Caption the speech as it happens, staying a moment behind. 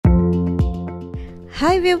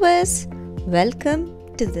Hi viewers, welcome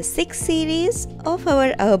to the 6th series of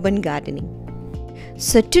our urban gardening.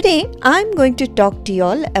 So today I'm going to talk to you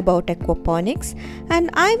all about aquaponics, and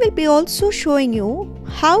I will be also showing you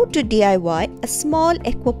how to DIY a small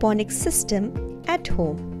aquaponics system at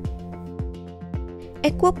home.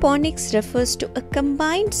 Aquaponics refers to a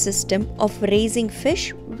combined system of raising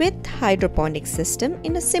fish with hydroponic system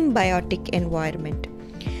in a symbiotic environment.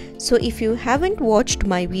 So if you haven't watched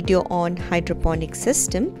my video on hydroponic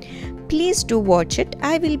system, please do watch it.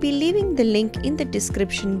 I will be leaving the link in the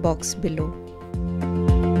description box below.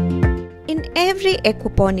 In every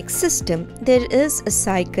aquaponic system, there is a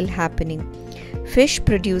cycle happening. Fish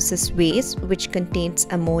produces waste which contains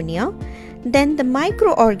ammonia. Then the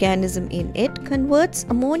microorganism in it converts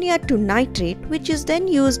ammonia to nitrate, which is then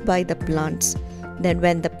used by the plants. Then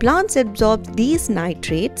when the plants absorb these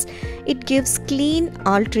nitrates, it gives clean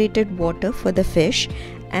alterated water for the fish,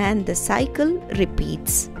 and the cycle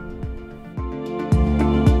repeats.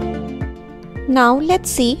 Now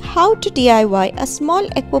let's see how to DIY a small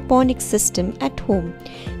aquaponic system at home.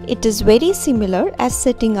 It is very similar as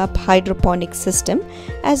setting up hydroponic system,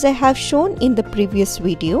 as I have shown in the previous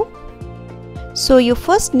video. So you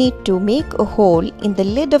first need to make a hole in the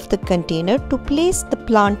lid of the container to place the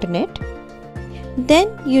plant in it.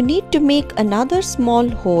 Then you need to make another small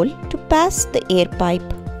hole to pass the air pipe.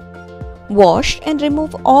 Wash and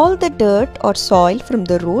remove all the dirt or soil from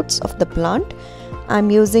the roots of the plant.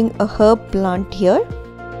 I'm using a herb plant here.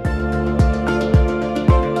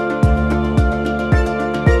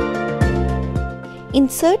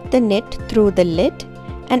 Insert the net through the lid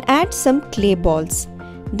and add some clay balls.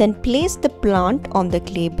 Then place the plant on the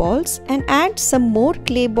clay balls and add some more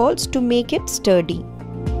clay balls to make it sturdy.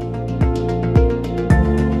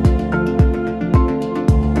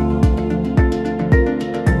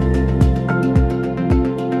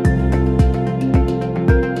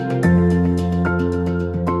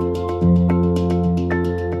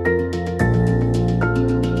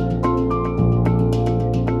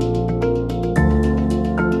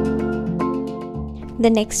 The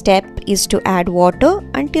next step is to add water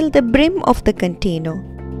until the brim of the container.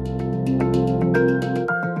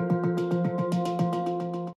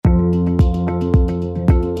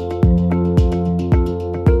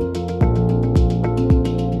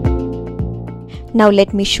 Now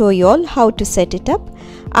let me show you all how to set it up.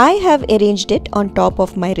 I have arranged it on top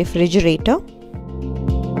of my refrigerator.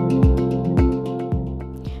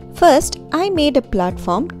 First, I made a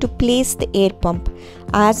platform to place the air pump.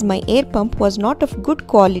 As my air pump was not of good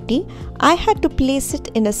quality, I had to place it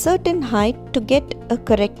in a certain height to get a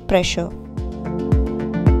correct pressure.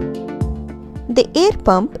 The air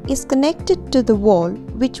pump is connected to the wall,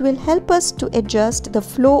 which will help us to adjust the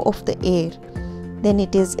flow of the air. Then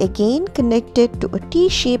it is again connected to a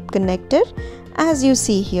T-shaped connector, as you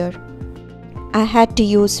see here. I had to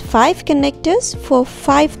use 5 connectors for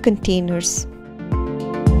 5 containers.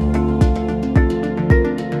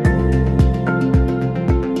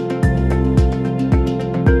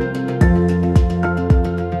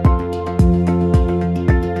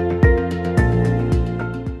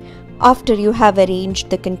 After you have arranged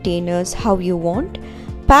the containers how you want,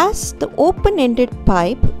 pass the open-ended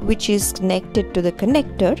pipe, which is connected to the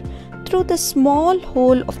connector, through the small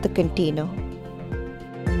hole of the container.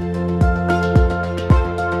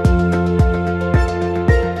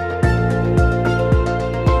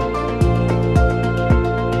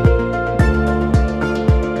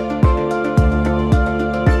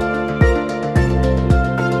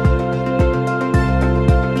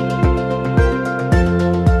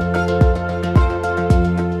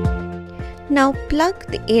 Now plug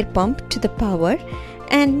the air pump to the power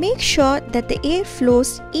and make sure that the air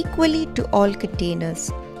flows equally to all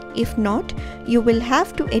containers. If not, you will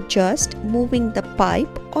have to adjust moving the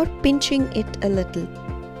pipe or pinching it a little.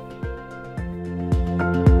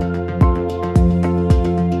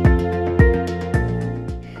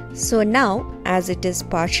 So now, as it is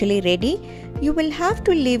partially ready, you will have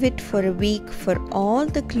to leave it for a week for all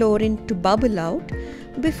the chlorine to bubble out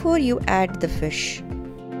before you add the fish.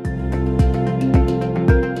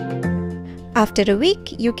 After a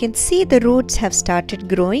week, you can see the roots have started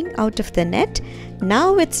growing out of the net.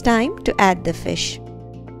 Now it's time to add the fish.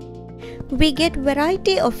 We get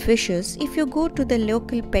variety of fishes if you go to the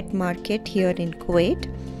local pet market here in Kuwait.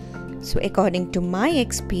 So according to my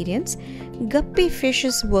experience, guppy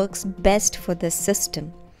fishes works best for this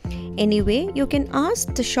system. Anyway, you can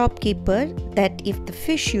ask the shopkeeper that if the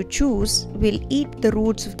fish you choose will eat the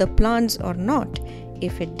roots of the plants or not.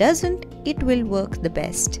 If it doesn't, it will work the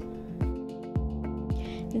best.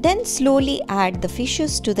 Then slowly add the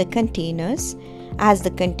fishes to the containers. As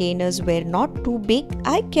the containers were not too big,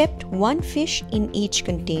 I kept one fish in each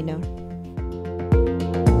container.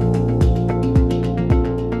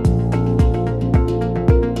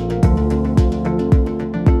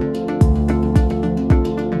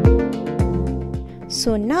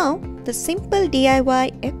 So now the simple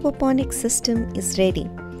DIY aquaponics system is ready.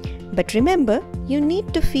 But remember, you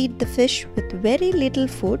need to feed the fish with very little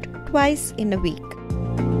food twice in a week.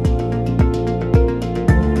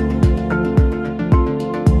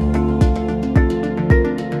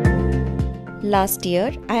 Last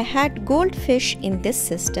year, I had goldfish in this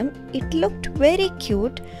system. It looked very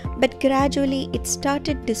cute, but gradually it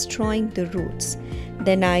started destroying the roots.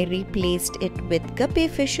 Then I replaced it with guppy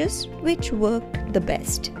fishes, which worked the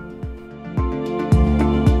best.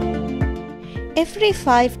 Every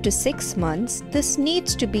 5 to 6 months, this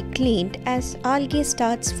needs to be cleaned as algae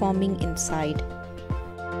starts forming inside.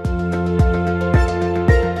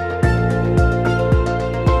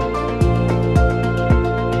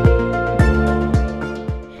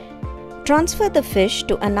 Transfer the fish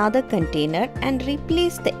to another container and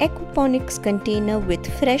replace the aquaponics container with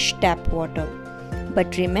fresh tap water.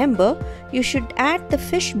 But remember, you should add the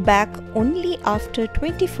fish back only after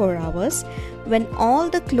 24 hours when all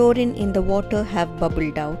the chlorine in the water have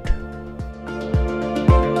bubbled out.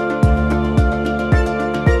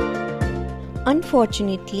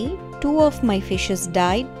 Unfortunately, 2 of my fishes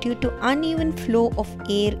died due to uneven flow of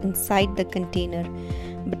air inside the container,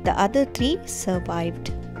 but the other 3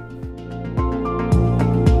 survived.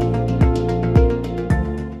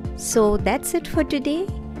 So that's it for today.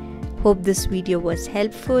 Hope this video was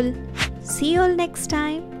helpful. See you all next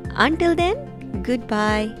time. Until then,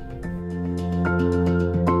 goodbye.